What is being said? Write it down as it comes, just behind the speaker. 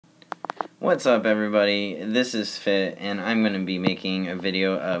What's up, everybody? This is Fit, and I'm going to be making a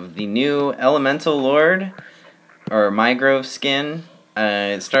video of the new Elemental Lord, or MIGROVE skin.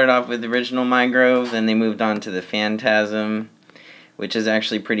 It started off with the original MIGROVE, then they moved on to the Phantasm, which is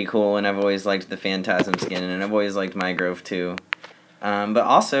actually pretty cool, and I've always liked the Phantasm skin, and I've always liked MIGROVE too. But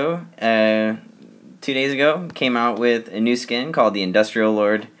also, 2 days ago, came out with a new skin called the Industrial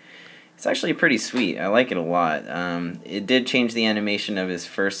Lord. It's actually pretty sweet. I like it a lot. It did change the animation of his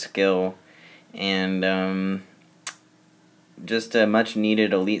first skill, and just a much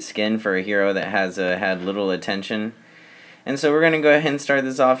needed elite skin for a hero that has had little attention. And so we're going to go ahead and start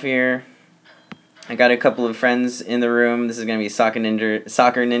this off here. I got a couple of friends in the room. This is going to be Soccer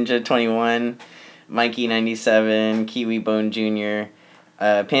Ninja 21, Mikey 97, Kiwi Bone Jr.,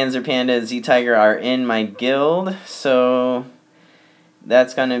 Panzer Panda, Z Tiger are in my guild, so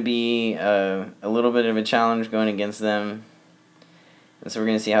that's going to be a little bit of a challenge going against them. So we're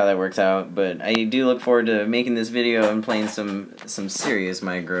going to see how that works out. But I do look forward to making this video and playing some serious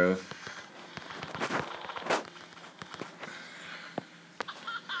MIGROVE.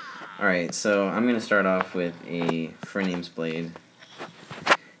 Alright, so I'm going to start off with a Fername's Blade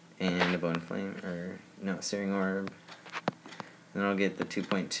and a Bone Flame, or no, Searing Orb. Then I'll get the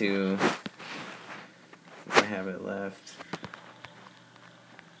 2.2 if I have it left.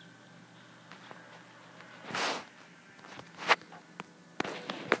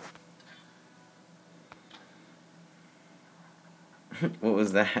 What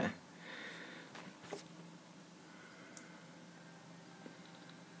was that?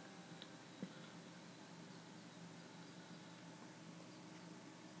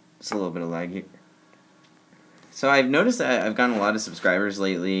 Just a little bit of lag here. So I've noticed that I've gotten a lot of subscribers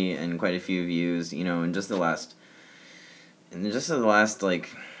lately and quite a few views, you know, in just the last like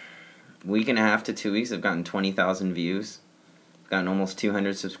week and a half to 2 weeks I've gotten 20,000 views. I've gotten almost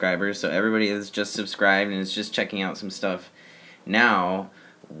 200 subscribers. So everybody is just subscribed and is just checking out some stuff. Now,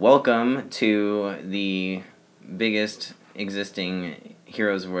 welcome to the biggest existing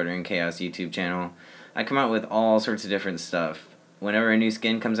Heroes of Order and Chaos YouTube channel. I come out with all sorts of different stuff. Whenever a new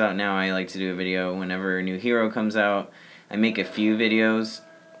skin comes out now, I like to do a video. Whenever a new hero comes out, I make a few videos.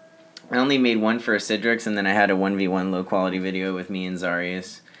 I only made one for Acidrix, and then I had a 1v1 low quality video with me and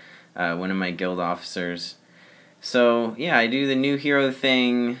Zarius, one of my guild officers. So, yeah, I do the new hero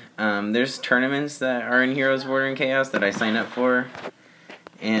thing. There's tournaments that are in Heroes of Order and Chaos that I sign up for.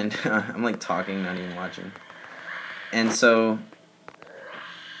 And I'm like talking, not even watching. And so,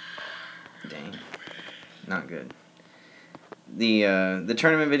 dang, not good. The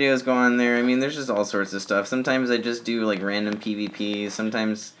tournament videos go on there. I mean, there's just all sorts of stuff. Sometimes I just do like random PvP.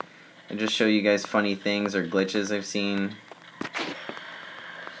 Sometimes I just show you guys funny things or glitches I've seen.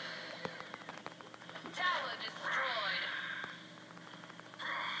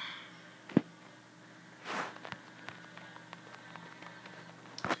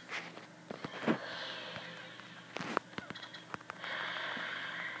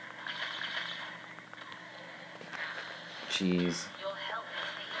 Jeez.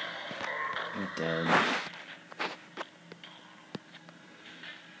 I'm dead.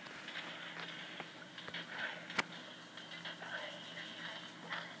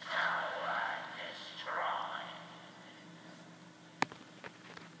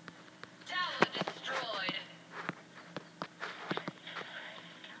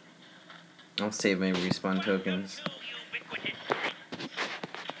 I'll save my respawn tokens.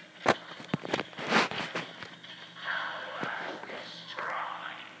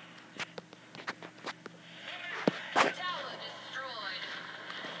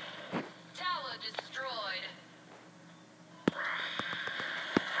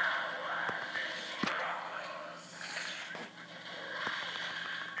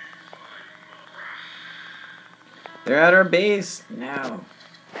 They're at our base now.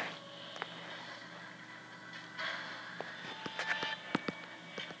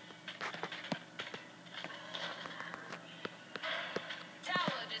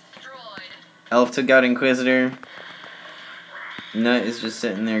 Elf took out Inquisitor. Nut is just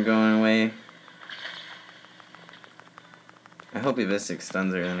sitting there going away. I hope he Vistic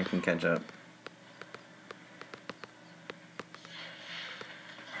stuns her, then I can catch up.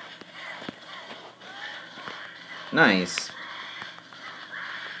 Nice.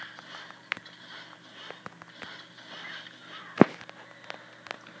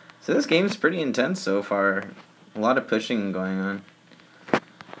 So this game's pretty intense so far. A lot of pushing going on. It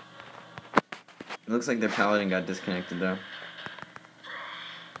looks like their paladin got disconnected though.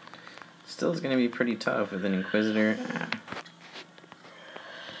 Still is going to be pretty tough with an Inquisitor.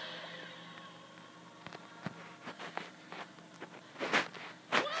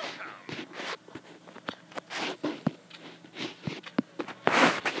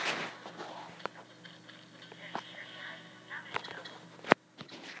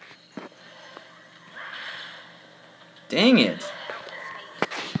 Dang it.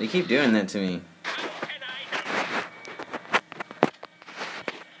 They keep doing that to me.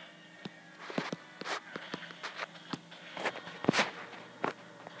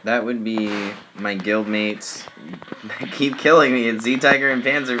 That would be my guildmates. Keep killing me. It's Z-Tiger and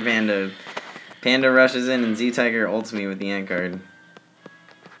Panzer Panda. Panda rushes in and Z-Tiger ults me with the ant card.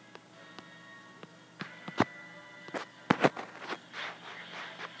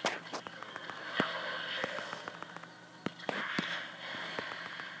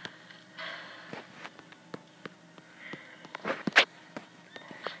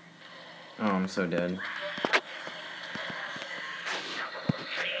 Oh, I'm so dead.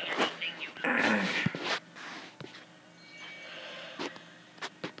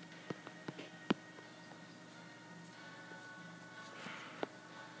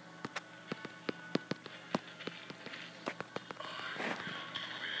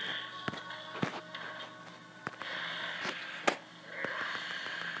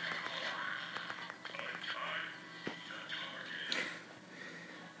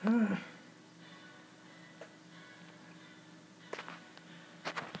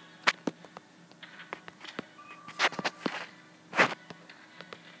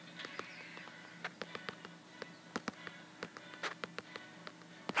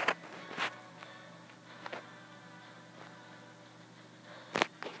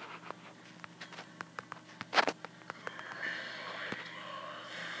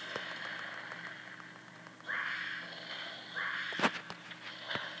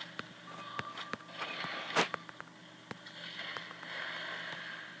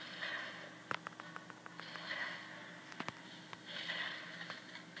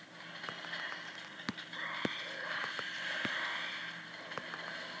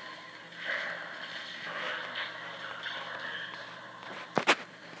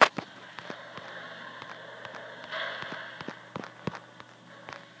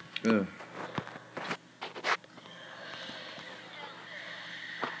 Ugh.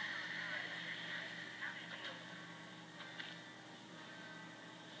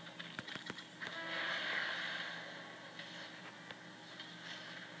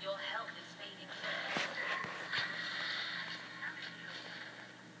 Your health is fading.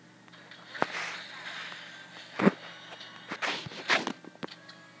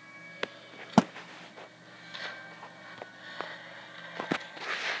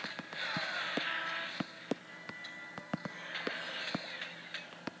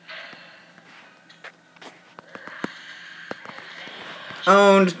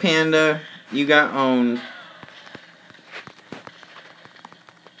 Owned, Panda. You got owned.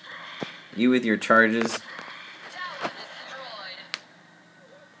 You with your charges. Tower destroyed.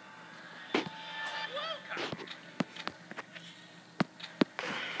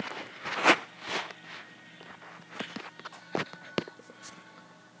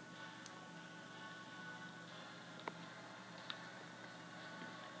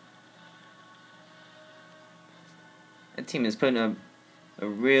 That team is putting up a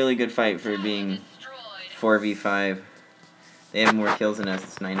really good fight for being Destroyed. 4v5. They have more kills than us.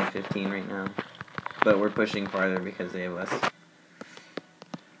 It's 9-15 right now. But we're pushing farther because they have less.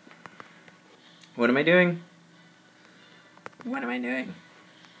 What am I doing? What am I doing?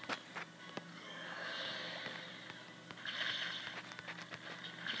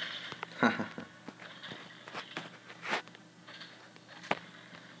 Haha.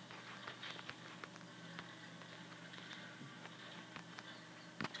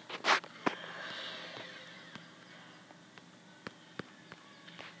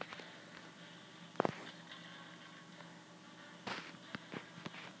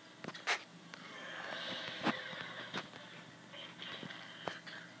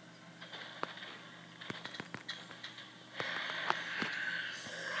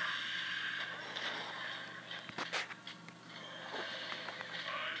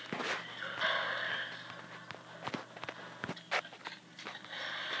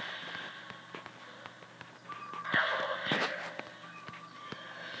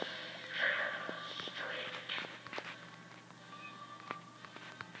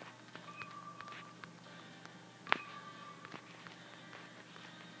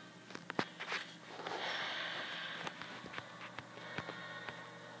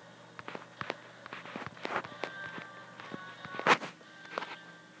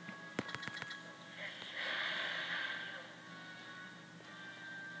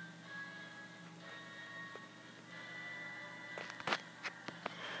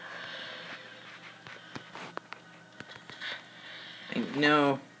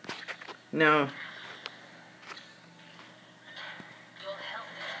 No. No. Your health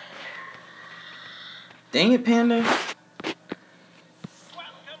is fading. Dang it, Panda.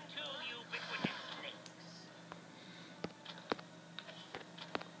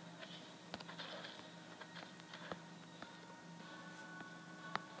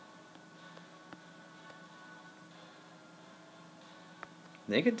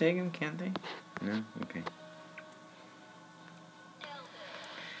 They could take him, can't they? No? Okay.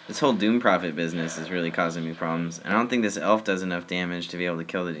 This whole Doom Prophet business is really causing me problems. And I don't think this elf does enough damage to be able to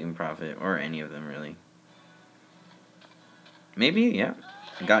kill the Doom Prophet, or any of them, really. Maybe, yeah.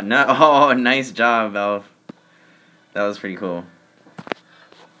 Got nut. Oh, nice job, elf. That was pretty cool.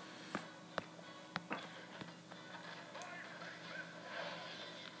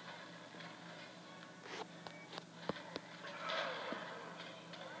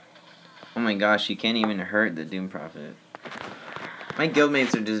 Oh my gosh, you can't even hurt the Doom Prophet. My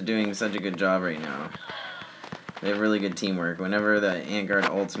guildmates are just doing such a good job right now. They have really good teamwork. Whenever the Ant Guard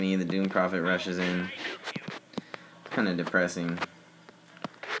ults me, the Doom Prophet rushes in. Kind of depressing.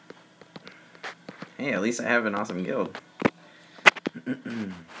 Hey, at least I have an awesome guild.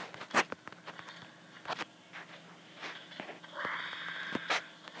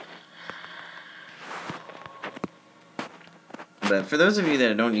 But for those of you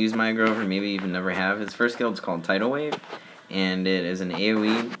that don't use MIGROVE, or maybe even never have, his first guild is called Tidal Wave, and it is an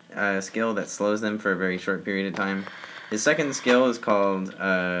AoE skill that slows them for a very short period of time. His second skill is called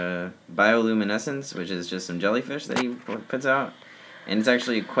bioluminescence, which is just some jellyfish that he puts out, and it's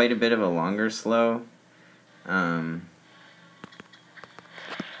actually quite a bit of a longer slow. No,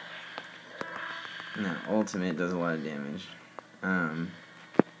 ultimate does a lot of damage.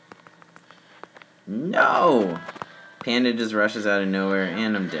 No! Panda just rushes out of nowhere,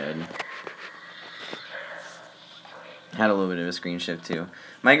 and I'm dead. Had a little bit of a screen shift too.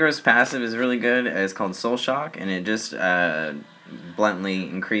 MIGROVE's passive is really good. It's called Soul Shock, and it just bluntly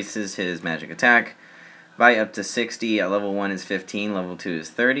increases his magic attack by up to 60. At level 1 is 15, level 2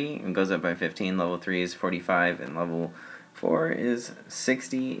 is 30, and goes up by 15. Level 3 is 45, and level 4 is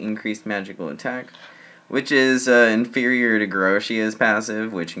 60 increased magical attack, which is inferior to Garoshia's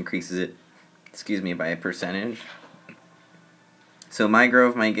passive, which increases it, by a percentage. So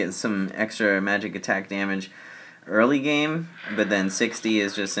MIGROVE might get some extra magic attack damage early game, but then 60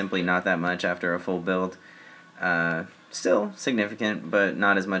 is just simply not that much after a full build. Still significant, but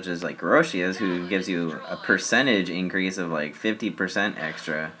not as much as like Garoshia's, who gives you a percentage increase of like 50%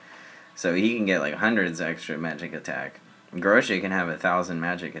 extra. So he can get like hundreds extra magic attack. Garroshia can have 1,000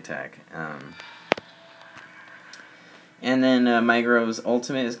 magic attack. And then MIGROVE's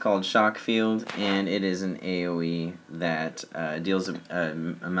ultimate is called Shock Field, and it is an AoE that deals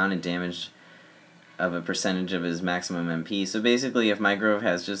an amount of damage of a percentage of his maximum MP. So basically, if MIGROVE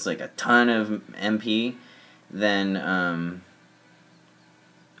has just like a ton of MP, then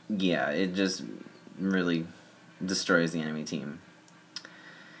yeah, it just really destroys the enemy team.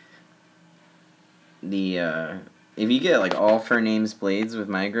 If you get like all Furname's blades with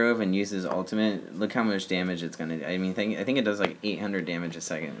MIGROVE and use his ultimate, look how much damage it's gonna do. I mean, I think it does like 800 damage a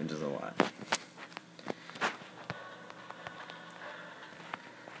second, which is a lot.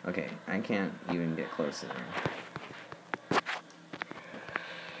 Okay, I can't even get close to there.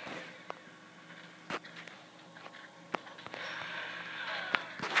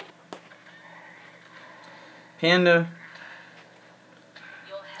 Panda.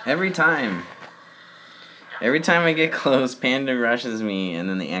 Every time I get close, Panda rushes me, and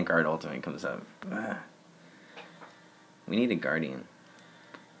then the Ant Guard ultimate comes up. Ugh. We need a Guardian.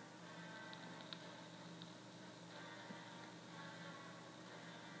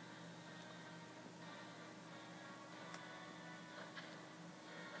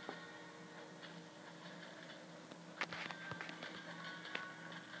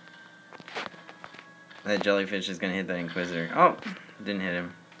 That jellyfish is going to hit that Inquisitor. Oh, didn't hit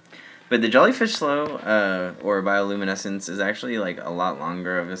him. But the jellyfish slow, or bioluminescence, is actually like a lot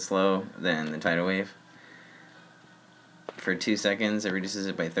longer of a slow than the tidal wave. For 2 seconds, it reduces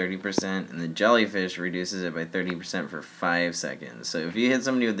it by 30%, and the jellyfish reduces it by 30% for 5 seconds. So if you hit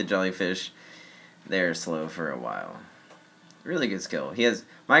somebody with the jellyfish, they're slow for a while. Really good skill.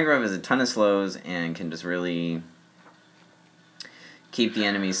 MIGROVE has a ton of slows and can just really keep the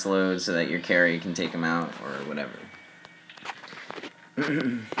enemy slowed so that your carry can take them out or whatever.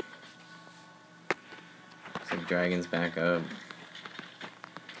 It's like dragons back up.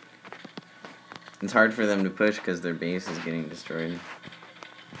 It's hard for them to push because their base is getting destroyed.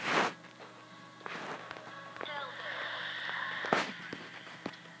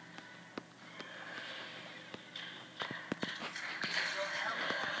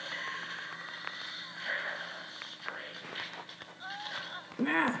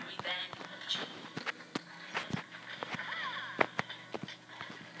 Ah.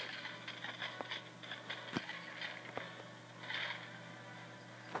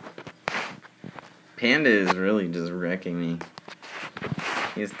 Panda is really just wrecking me.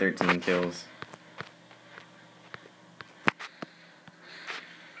 He has 13 kills.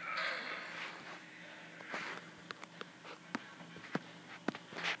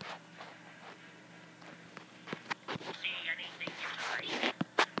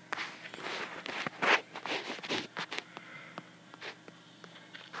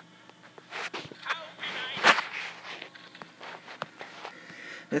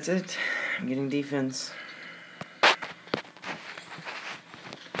 That's it. I'm getting defense.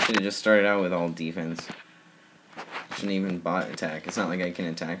 Should have just started out with all defense. Shouldn't even bot attack. It's not like I can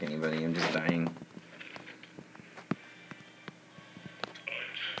attack anybody. I'm just dying.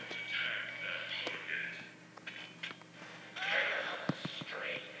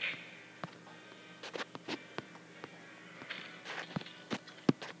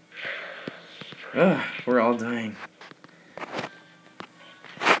 Ugh, we're all dying.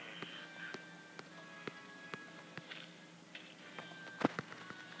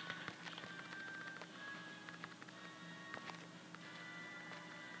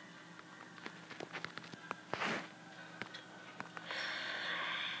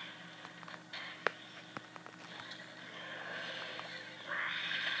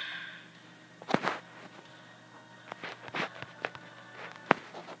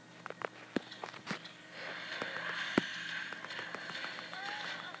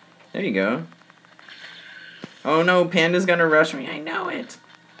 There you go. Oh no, Panda's gonna rush me. I know it.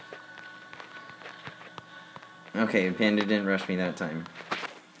 Okay, Panda didn't rush me that time.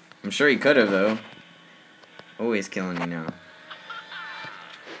 I'm sure he could have, though. Always killing me now.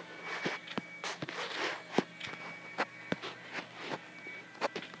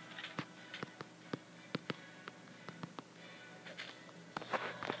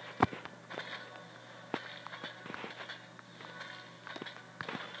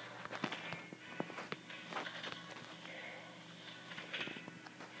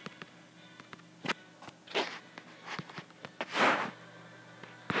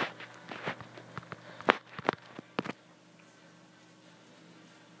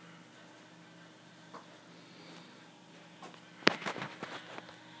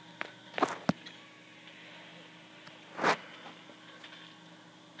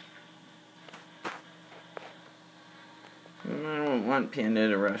 I don't want Panda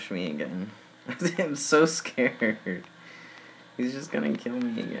to rush me again. I'm so scared. He's just gonna kill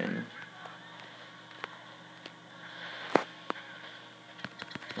me again.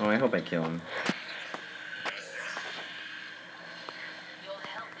 Oh, I hope I kill him. Your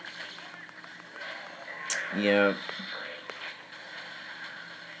health is fading. Yep.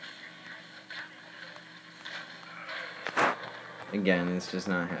 Again, it's just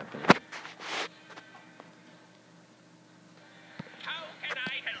not happening. How can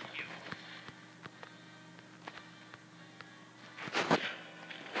I help you?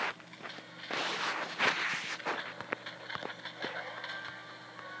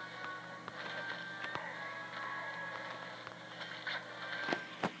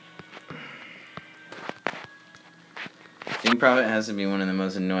 Doom Prophet has to be one of the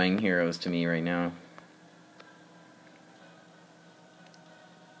most annoying heroes to me right now.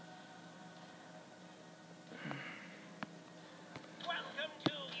 Welcome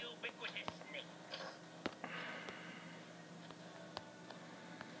to ubiquitous snakes.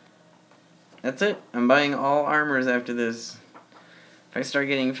 That's it. I'm buying all armors after this. If I start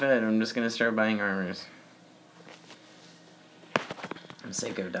getting fed, I'm just gonna start buying armors. I'm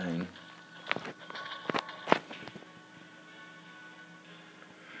sick of dying.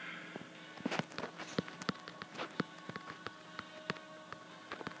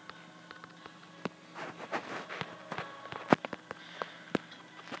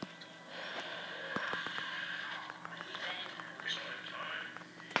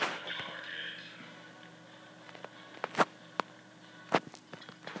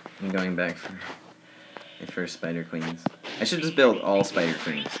 I'm going back for Spider Queens. I should just build all Spider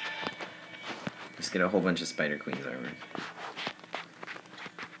Queens. Just get a whole bunch of Spider Queens armor.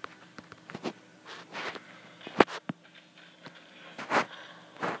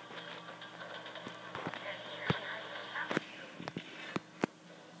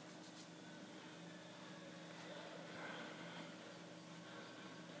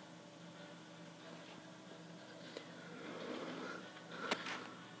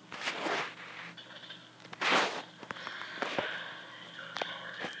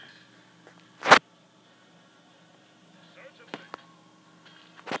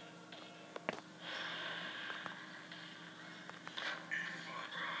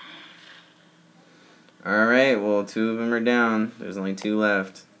 Alright, well, 2 of them are down. There's only 2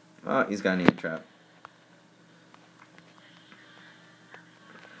 left. Oh, he's got an ant trap.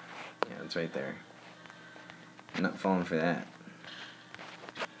 Yeah, it's right there. I'm not falling for that.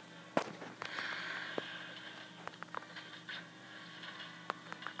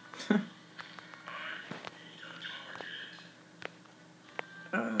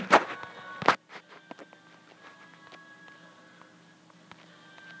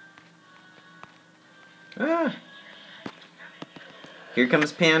 Ah! Here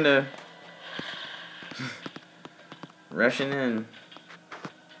comes Panda. Rushing in.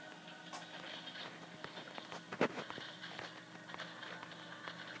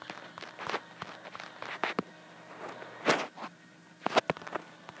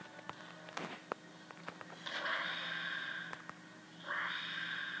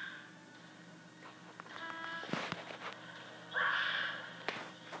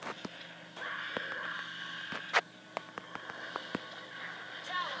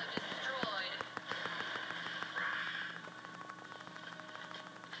 Tower destroyed.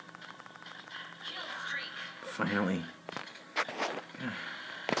 Kill streak. Finally.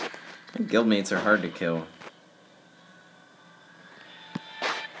 Guildmates are hard to kill.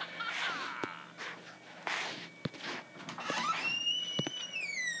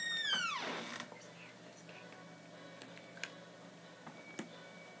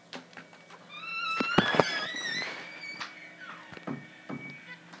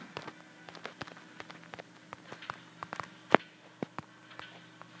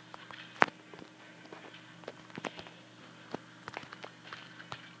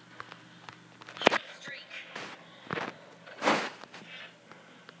 Kill streak.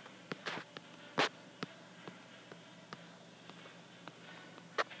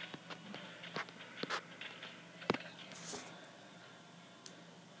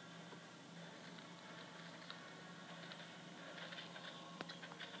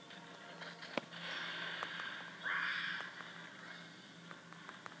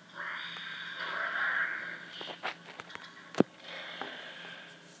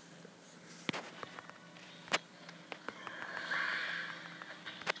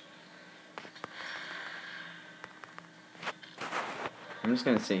 I'm just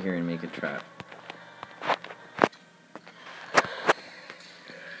gonna sit here and make a trap.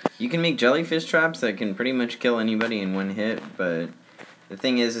 You can make jellyfish traps that can pretty much kill anybody in one hit, but the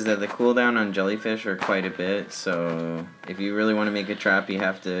thing is that the cooldown on jellyfish are quite a bit, so if you really want to make a trap, you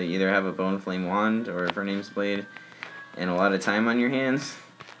have to either have a bone flame wand or a Vername's blade and a lot of time on your hands.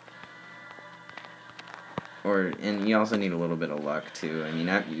 And you also need a little bit of luck too. I mean,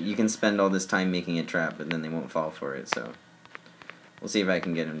 you can spend all this time making a trap, but then they won't fall for it, so we'll see if I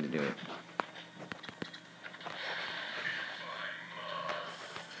can get him to do it.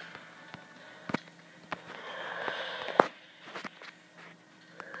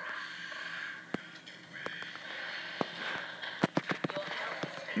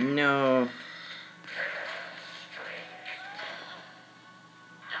 No.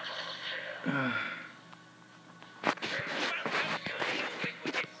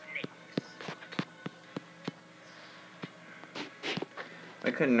 Why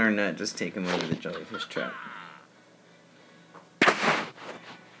couldn't our nut just take him over the jellyfish trap?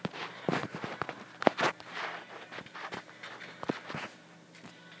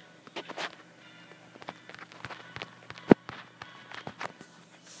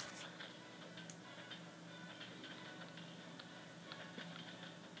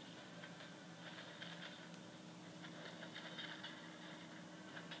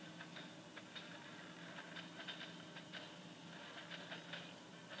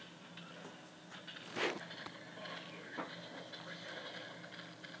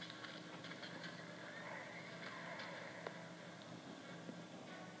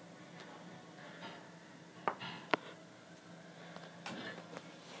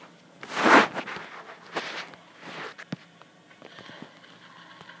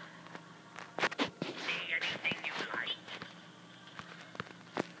 See anything you like?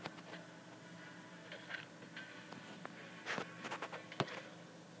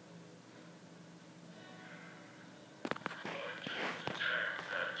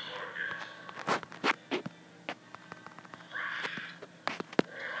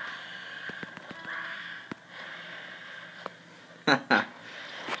 Haha.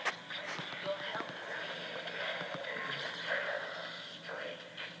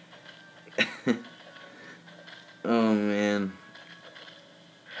 Oh man.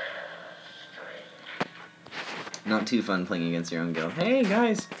 Not too fun playing against your own guild. Hey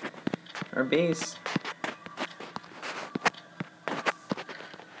guys! Our base.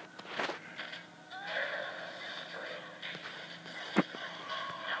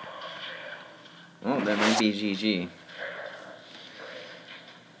 Oh, that might be GG.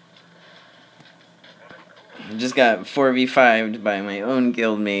 I just got 4v5'd by my own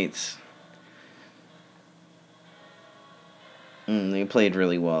guildmates. They played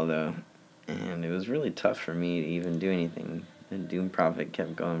really well though, and it was really tough for me to even do anything. The Doom Prophet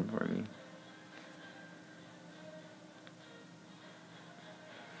kept going for me.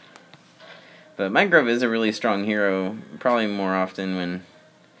 But MIGROVE is a really strong hero, probably more often when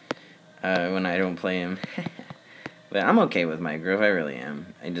I don't play him. But I'm okay with MIGROVE, I really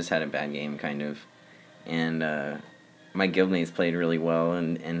am. I just had a bad game, kind of. And my guildmates played really well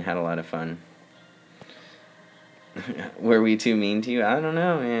and had a lot of fun. Were we too mean to you? I don't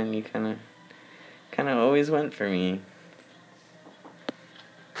know, man. You kind of always went for me.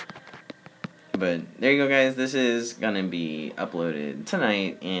 But there you go, guys. This is gonna be uploaded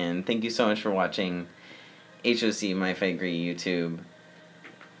tonight, and thank you so much for watching HOC My Fight Great YouTube.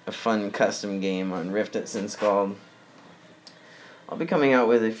 A fun custom game on Rift at Sinskald. I'll be coming out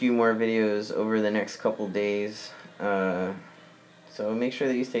with a few more videos over the next couple days, so make sure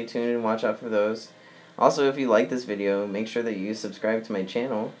that you stay tuned and watch out for those. Also, if you like this video, make sure that you subscribe to my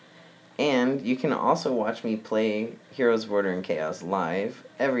channel, and you can also watch me play Heroes of Order and Chaos live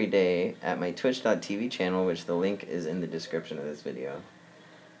every day at my twitch.tv channel, which the link is in the description of this video.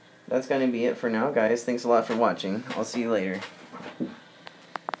 That's going to be it for now, guys. Thanks a lot for watching. I'll see you later.